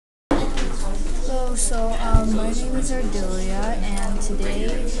My name is Ardelia, and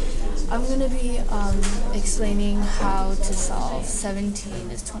today I'm going to be explaining how to solve 17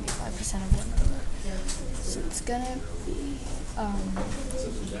 is 25% of one number. So it's going to be,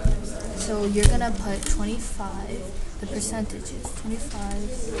 so you're going to put 25, the percentages,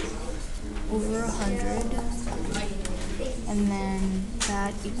 25 over 100, and then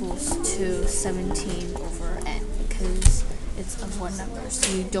that equals to 17 over n, because it's of one number, so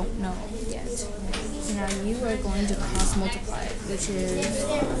you don't know yet. So now you are going to cross multiply, which is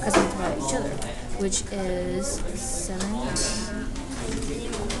cross multiply each other, which is 17.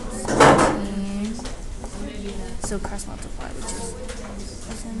 So cross multiply, which is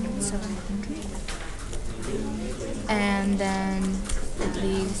 700, and then it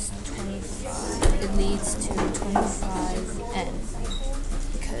leaves 25. It leads to 25n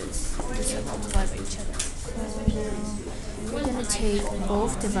because these are multiplied by each other. So we're going to take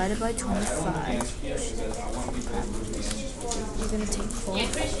both divided by 25. You're going to take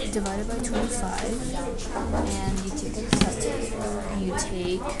both divided by 25, and you take a cut, and you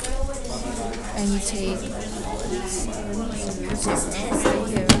take 0 right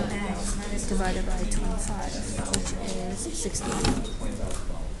here divided by 25, which is 68.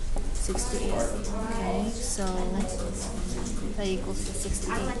 68. Okay, so that equals to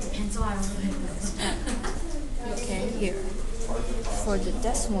 68. Okay, here. For the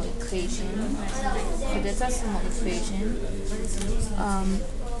decimal equation, you're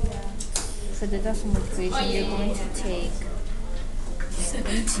going to take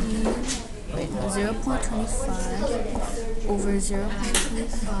 0.25 over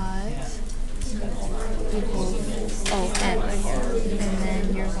 0.25 equals, n right here. And then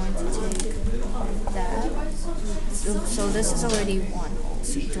you're going to take that. So this is already 1 whole,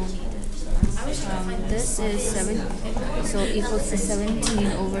 so you don't need it. This is 7, so equals to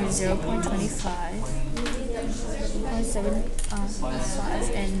 17 over 0.25.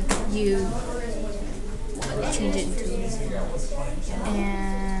 0.75, and you change it into,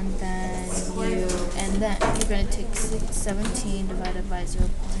 and then you're going to take 17 divided by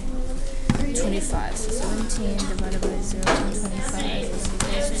 0.25. So 17 divided by 0.25 is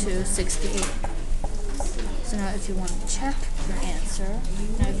equals to 68. So now if you want to check your answer,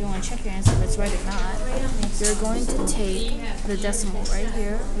 but it's right or not, you're going to take the decimal right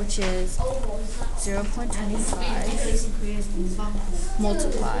here, which is 0.25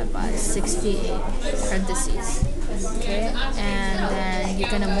 multiplied by 68 parentheses. Okay, and then you're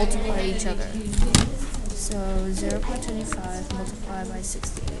going to multiply each other. So 0.25 multiplied by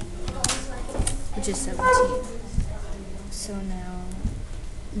 68, which is 17. So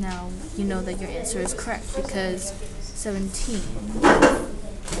now you know that your answer is correct, because 17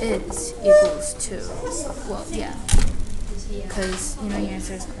 is equals to, well, yeah, because you know your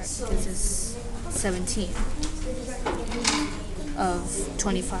answer is correct because it's 17 of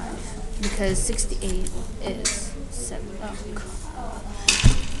 25, because 68 is 7. Oh god.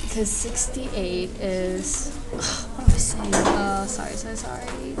 Because 68 is, what am I saying? Sorry.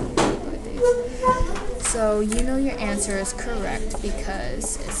 So you know your answer is correct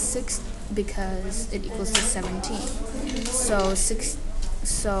because it's because it equals to 17. So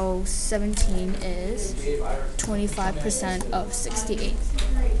 17 is 25% of 68.